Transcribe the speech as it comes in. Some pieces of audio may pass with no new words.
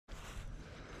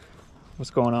What's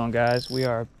going on, guys? We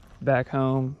are back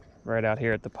home right out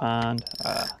here at the pond.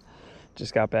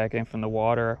 Just got back in from the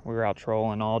water. We were out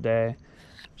trolling all day.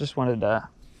 Just wanted to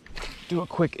do a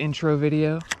quick intro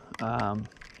video.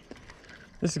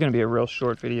 This is going to be a real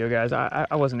short video, guys. I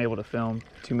wasn't able to film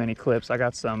too many clips. I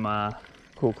got some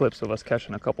cool clips of us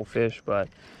catching a couple fish, but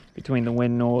between the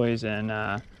wind noise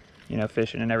and you know,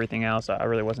 fishing and everything else, I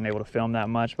really wasn't able to film that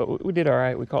much, but we did all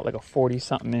right. We caught like a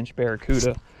 40-something-inch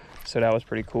Barracuda, so that was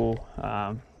pretty cool.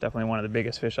 Definitely one of the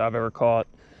biggest fish I've ever caught.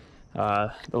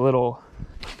 The little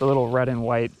red and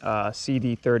white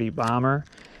CD30 bomber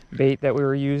bait that we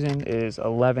were using is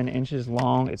 11 inches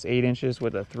long. It's 8 inches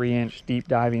with a 3-inch deep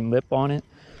diving lip on it.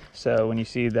 So when you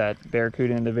see that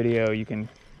Barracuda in the video, you can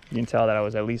tell that I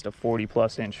was at least a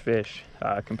 40+inch fish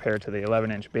compared to the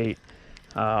 11-inch bait.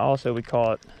 Also, we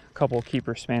caught a couple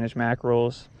keeper Spanish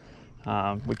mackerels.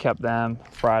 We kept them,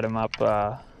 fried them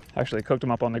up, actually cooked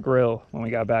them up on the grill when we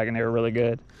got back, and they were really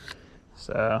good.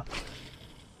 So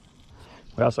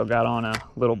we also got on a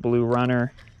little blue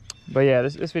runner. But yeah,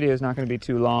 this video is not going to be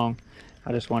too long.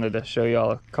 I just wanted to show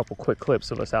y'all a couple quick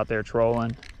clips of us out there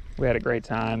trolling. We had a great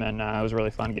time, and it was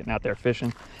really fun getting out there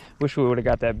fishing. Wish we would have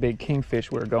got that big kingfish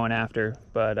we were going after,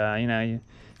 but you know, you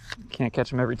can't catch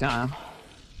them every time.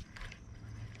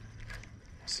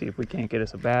 See if we can't get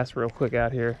us a bass real quick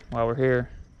out here while we're here.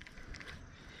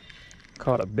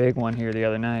 Caught a big one here the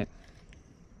other night.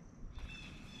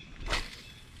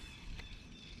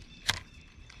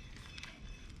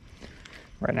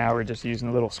 Right now we're just using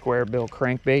a little square bill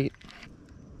crankbait.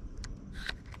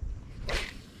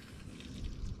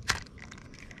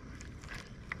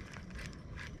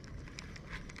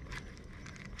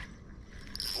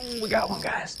 Ooh, we got one,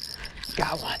 guys.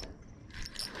 Got one.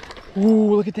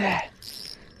 Ooh, look at that.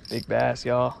 Big bass,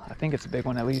 y'all. I think it's a big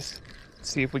one at least. Let's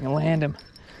see if we can land him.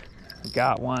 We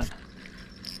got one.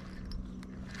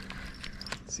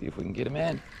 Let's see if we can get him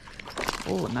in.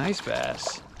 Oh, nice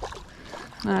bass.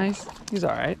 Nice. He's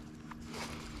all right.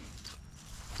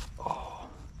 Oh,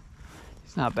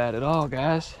 he's not bad at all,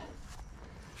 guys.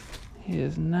 He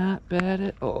is not bad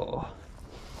at all.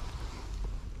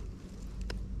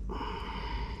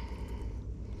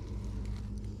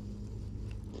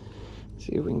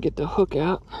 See if we can get the hook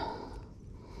out.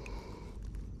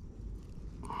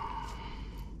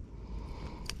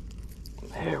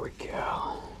 There we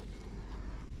go.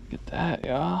 Look at that,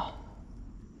 y'all.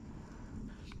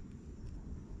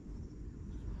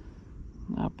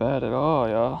 Not bad at all,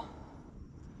 y'all.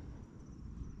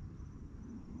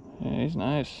 Yeah, he's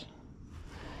nice.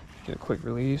 Get a quick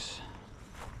release.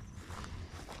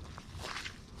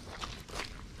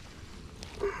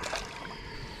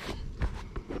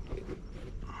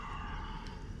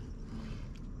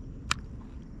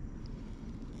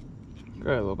 Go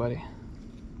ahead, little buddy.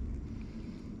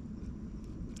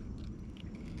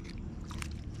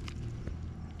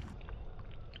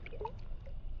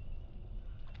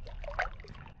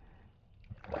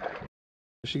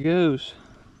 There she goes.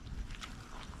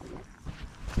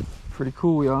 Pretty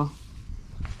cool, y'all.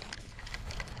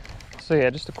 So yeah,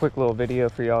 just a quick little video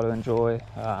for y'all to enjoy.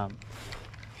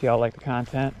 If y'all like the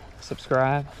content,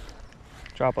 subscribe,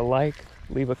 drop a like,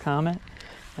 leave a comment,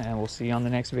 and we'll see you on the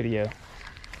next video.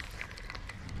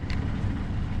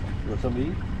 You want something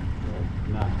to eat?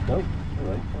 Nah. Nope.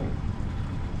 All right.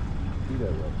 See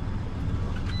that way.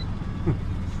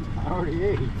 I already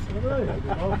ate. All right. I can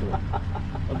offer.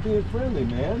 I'm being friendly,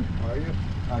 man. Are you?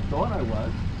 I thought I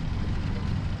was.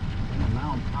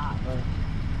 Now I'm hot.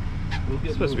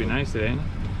 It's supposed to be nice today, ain't it?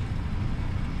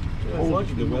 Yeah, it's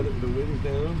lucky the wind's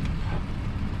down.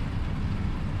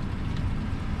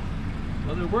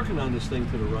 Well, they're working on this thing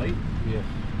to the right. Yeah.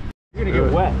 You're gonna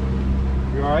get wet.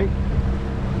 You all right?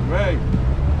 Right.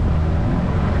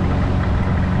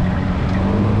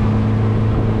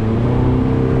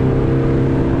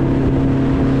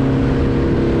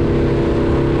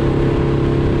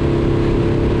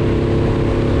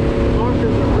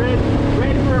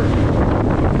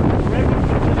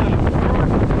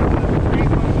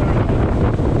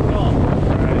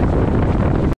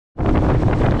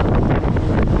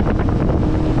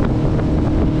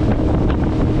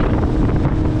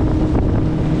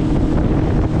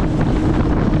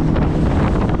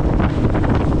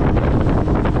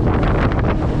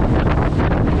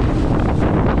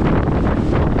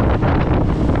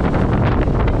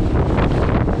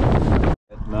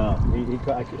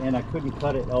 And I couldn't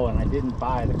cut it. Oh, and I didn't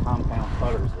buy the compound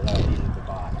cutters that I needed to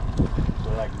buy, so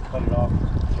I can cut it off.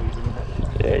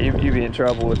 Yeah, you'd be in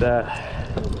trouble with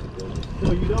that.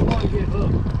 So you don't want to get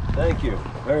hooked. Thank you.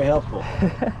 Very helpful.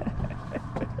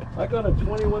 I got a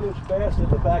 21-inch bass in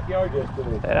the backyard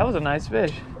yesterday. Hey, that was a nice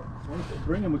fish.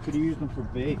 Bring them. We could have used them for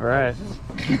bait. Right.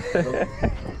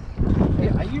 Hey,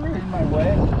 are you in my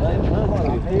way?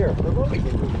 I'm here.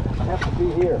 I have to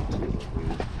be here.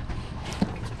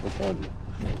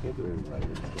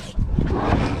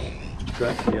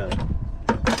 Stretch the other.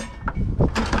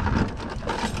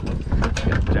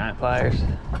 Giant pliers.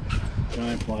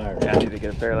 Giant pliers. Yeah, I need to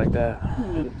get a pair like that.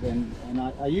 And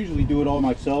I usually do it all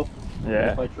myself.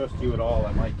 Yeah. If I trust you at all,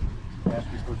 I might ask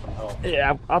you for some help.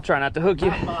 Yeah, I'll try not to hook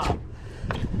you.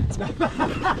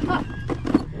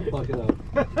 Fuck it up.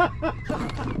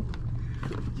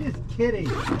 Just kidding.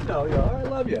 No, yeah, I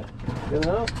love you. You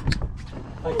know?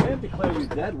 I can't declare you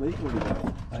dead legally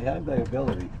though. I have the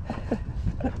ability.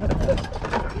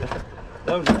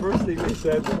 That was the first thing they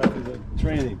said when I was in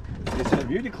training. They said, if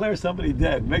you declare somebody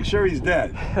dead, make sure he's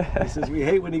dead. He says, we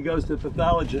hate when he goes to the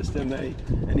pathologist and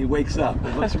he wakes up.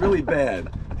 It looks really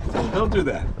bad. So don't do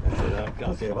that. I said,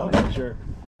 okay, well, I'm sure.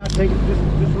 Take it,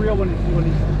 just reel when he's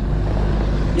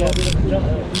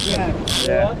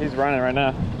Yeah, he's running right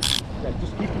now. Yeah,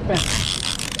 just keep it back.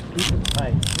 Keep it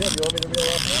tight. Yeah, you want me to reel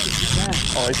off now? You can.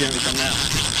 Oh, he's gonna be coming out.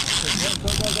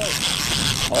 Go.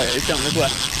 Oh yeah, he's coming this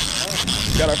way.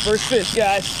 Got our first fish,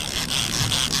 guys.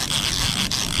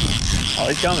 Oh,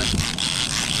 he's coming.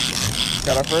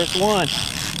 Got our first one.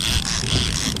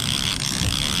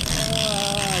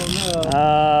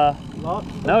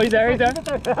 No, he's there. He's there.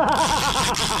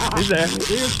 He's there.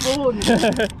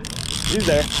 He's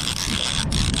there.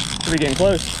 Should be getting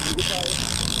close.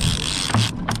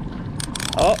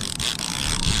 Oh,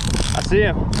 I see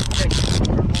him.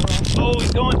 Oh,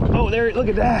 he's going. Oh, there. Look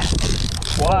at that.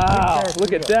 Wow,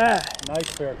 look at that.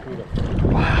 Nice barracuda.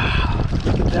 Wow,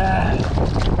 look at that.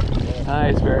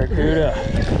 Nice barracuda.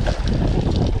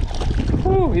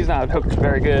 Whew, he's not hooked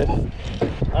very good.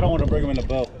 I don't want to bring him in the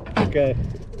boat. Okay.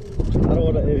 I don't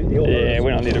want to. Yeah, we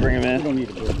don't need to bring him We in. don't need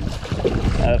to bring him in.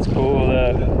 That's cool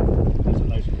though. That's a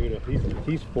nice cuda.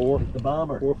 He's 4. The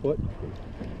bomber. 4 foot.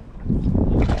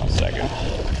 1 second.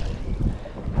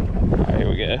 All right, here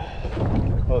we go.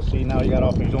 Oh, see, now he got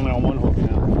off. He's only on 1 hook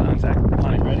now. Fine, Zach.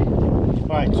 Fine. Ready? All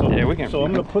right. So Yeah, we can. So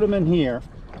I'm going to put him in here.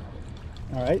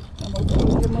 All right. I'm going to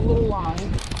give him a little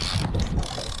line.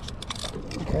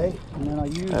 Okay. And then I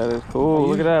use. That is cool.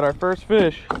 Look at that, our first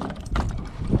fish.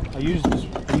 I use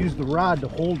the rod to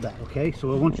hold that. Okay.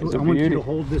 So I want you It's a to beauty.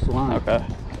 hold this line. Okay.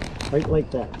 Right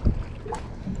like that.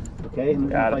 Okay. And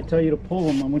Got if it. I tell you to pull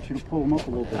him, I want you to pull him up a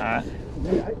little bit. All right.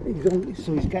 And then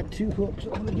so he's got 2 hooks.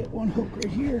 I'm going to get 1 hook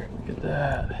right here. Look at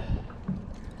that.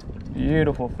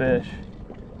 Beautiful fish.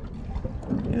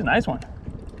 He's a nice one.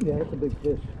 Yeah, that's a big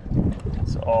fish.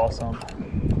 That's awesome.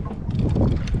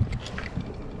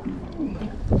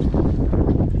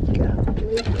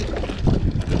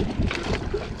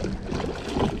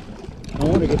 I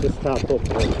want to get this top hook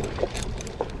right.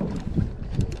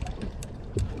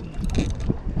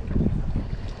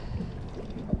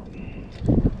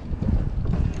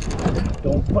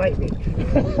 Don't bite me.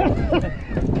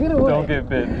 Get away. Don't get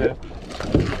bit, dude.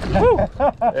 Woo!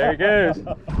 There he goes.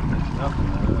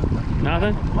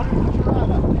 Nothing?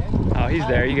 Oh, he's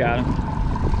there. You got him.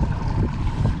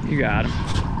 You got him.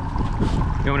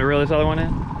 You want me to reel this other one in?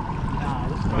 Nah,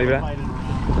 this Leave it at? fighting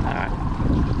around.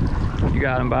 Alright. You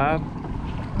got him, Bob.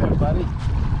 Come here, buddy.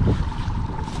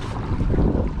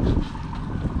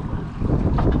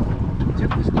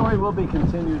 The story will be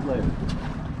continued later.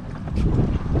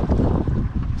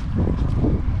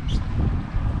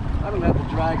 I don't have the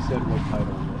drag set real tight on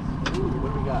this. Ooh,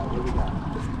 what do we got? What do we got?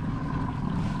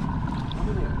 Come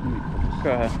in here. Go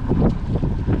ahead.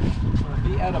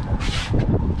 Be edible.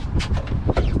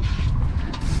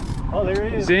 Oh, there he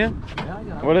You is. see him? Yeah, I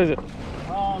got it. What is it?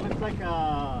 Oh, looks like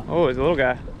a. Oh, it's a little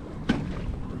guy.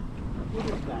 What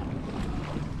is that?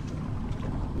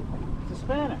 It's a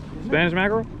Spanish. Isn't Spanish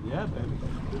mackerel? Yeah, baby.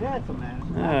 It? Yeah, it's a man.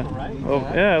 It's Yeah. mackerel, right?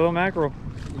 Yeah, a little mackerel.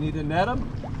 You need to net them?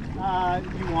 You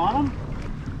want them?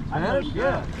 Net them?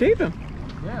 Yeah. Keep him.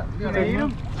 Yeah. You gonna eat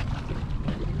them?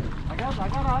 I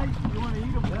got ice. You want to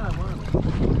eat them? Yeah, I want 'em.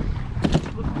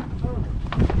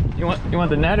 You want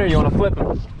the net or you want to flip him?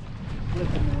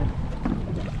 Listen, man.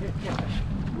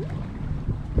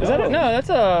 Is that a, no, that's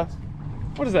a,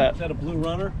 what is that? Is that a blue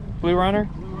runner? Blue runner?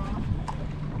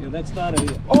 Yeah, that's not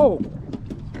a. Oh!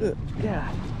 Good.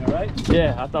 Yeah. All right?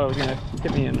 Yeah, I thought it was going to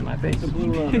hit me in my face. It's a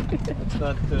blue runner. That's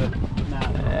not.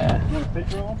 Nah. Yeah. You want a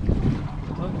picture of them?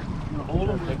 You want to hold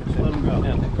them? Just let them go.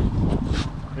 Yeah.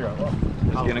 Here, I will.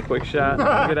 Just getting a quick shot. Look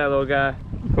at that little guy.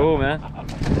 Cool, man.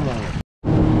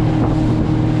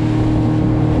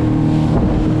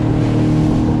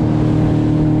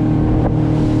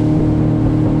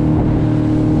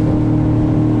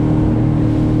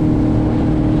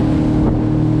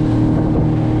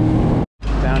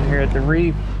 here at the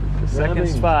reef, the second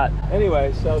spot.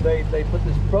 Anyway, so they put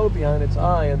this probe behind its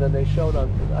eye, and then they showed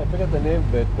on, I forget the name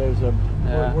of it, there's a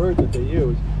word that they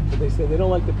use, but they said they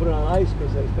don't like to put it on ice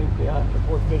because they think the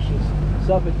poor fish is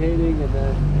suffocating, and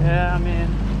then... Yeah, I mean...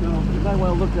 So you might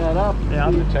want to look that up. Yeah,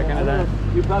 I'll be checking into that.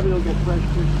 You probably don't get fresh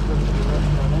fish from the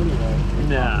restaurant anyway.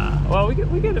 Nah. Well, we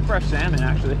get the fresh salmon,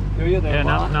 actually. Do you? Yeah,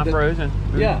 not frozen.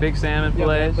 Yeah. Big salmon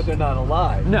fillets. But they're not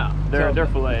alive. No, they're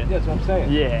filleted. That's what I'm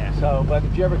saying. Yeah. So, but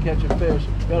if you ever catch a fish, you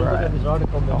gotta look at this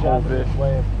article in the whole Japanese fish.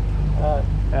 way of... Yeah,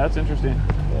 that's interesting.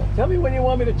 Yeah. Tell me when you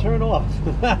want me to turn off.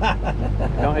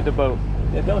 Don't hit the boat.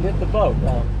 Yeah, don't hit the boat.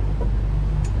 A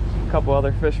couple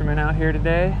other fishermen out here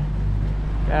today.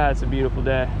 God, it's a beautiful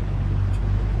day.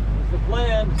 That's the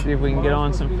plan. See if we can get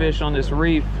on some fish on this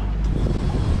reef. All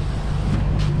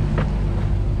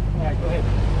right, go ahead.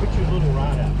 Put your little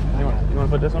rod out. You want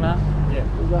to put this one out? Yeah.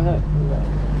 Go ahead.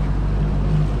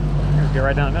 Get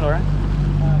right down the middle, right?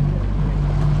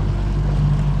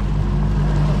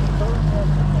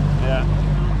 Yeah.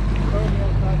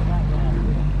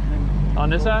 On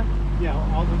this side? Yeah,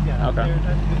 I'll look at it. Okay. There,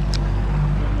 that's good.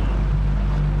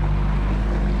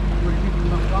 We're keeping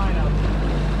the line out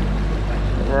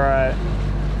there. Right.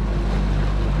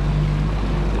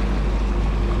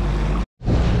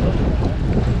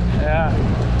 Yeah.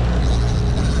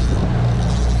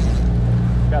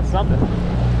 Got something.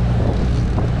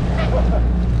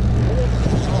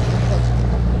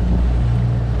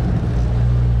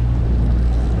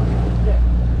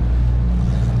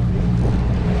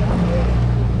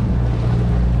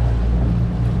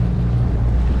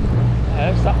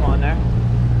 There's something on there.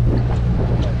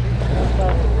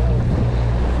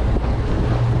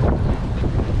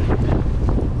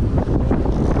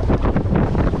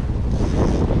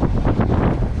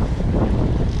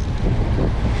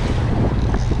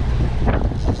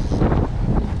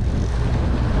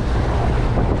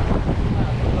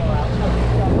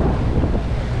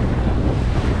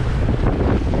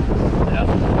 Yep.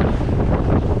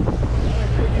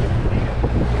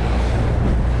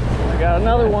 I got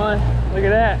another one. Look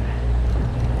at that.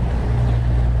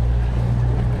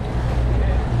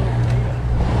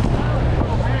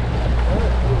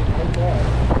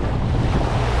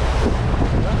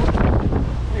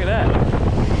 Look at that.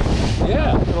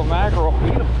 Yeah, little mackerel.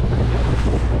 Here.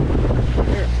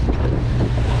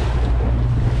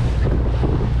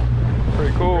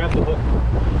 Pretty cool. Grab the hook.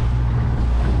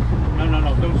 No,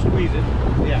 don't squeeze it.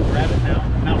 Yeah, grab it now.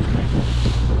 Now squeeze it.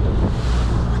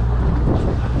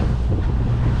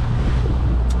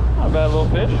 Not a bad little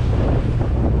fish.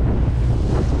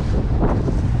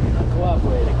 Not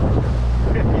cooperating.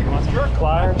 You want some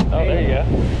pliers? Oh, there you go.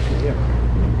 Yeah.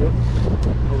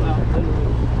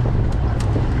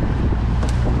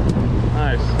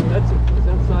 Nice. Is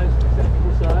that size,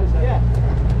 acceptable size? Yeah.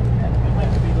 It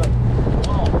might be like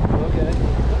small. Okay.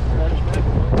 Spanish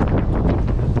Mackerel.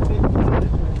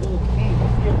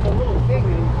 It's a little big.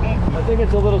 I think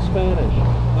it's a little Spanish.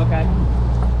 Okay.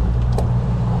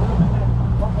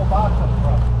 Purple box up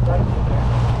front. Right there.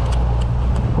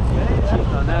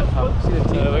 On that pump. See the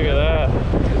teeth? Yeah, look at that.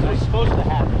 It's supposed to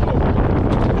happen.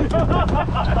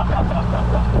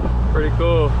 Pretty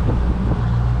cool.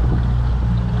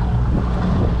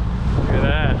 Look at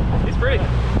that. He's pretty.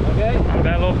 Okay. Look at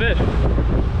that little fish.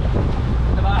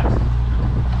 In the box.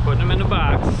 Putting him in the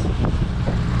box.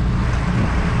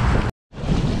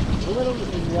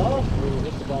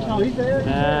 No, he's there.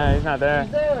 Nah, he's not there.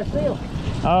 He's there. I see him.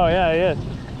 Oh, yeah, he is.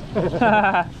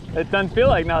 It doesn't feel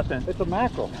like nothing. It's a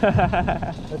mackerel.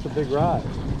 That's a big rod.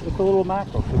 It's a little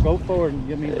mackerel. So go forward and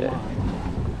give me the line.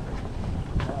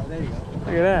 There you go.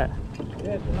 Look at that.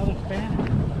 Yeah, it's another Spanish.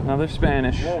 Another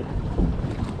Spanish. Good.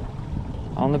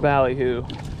 On the ballyhoo.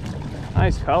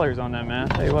 Nice colors on that, man.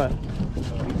 I'll tell you what.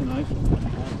 He's a nice one.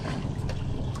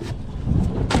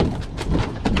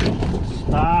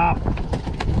 Stop.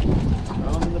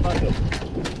 Throw him in the bucket.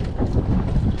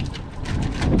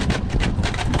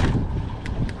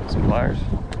 Some pliers.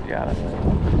 You got it.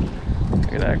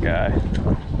 Look at that guy.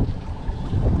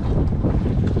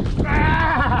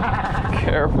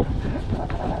 Careful.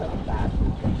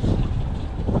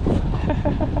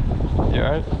 You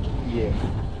alright? Yeah.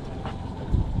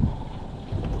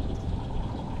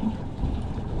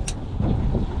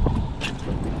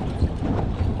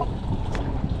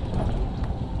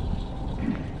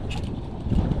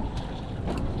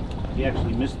 He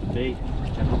actually missed the bait.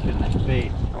 That was a nice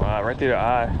bait. Wow, right through the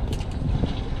eye.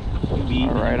 Maybe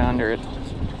Right under it.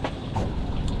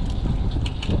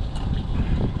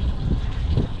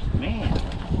 Man.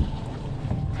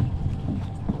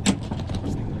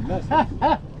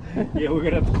 Yeah, we're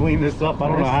gonna have to clean this up. I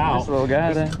don't know how. This little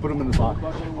guy there. Just put him in the box.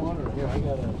 Bucket of water. Here, I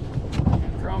got a.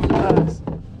 Throw him in the box.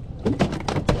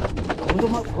 Put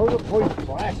him up. Hold up. Hold your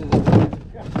glasses.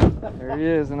 There he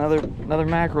is, another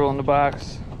mackerel in the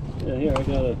box. Yeah, here I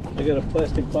got a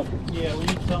plastic bucket. Yeah, we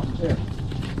need something there.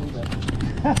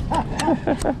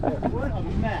 What a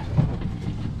mess.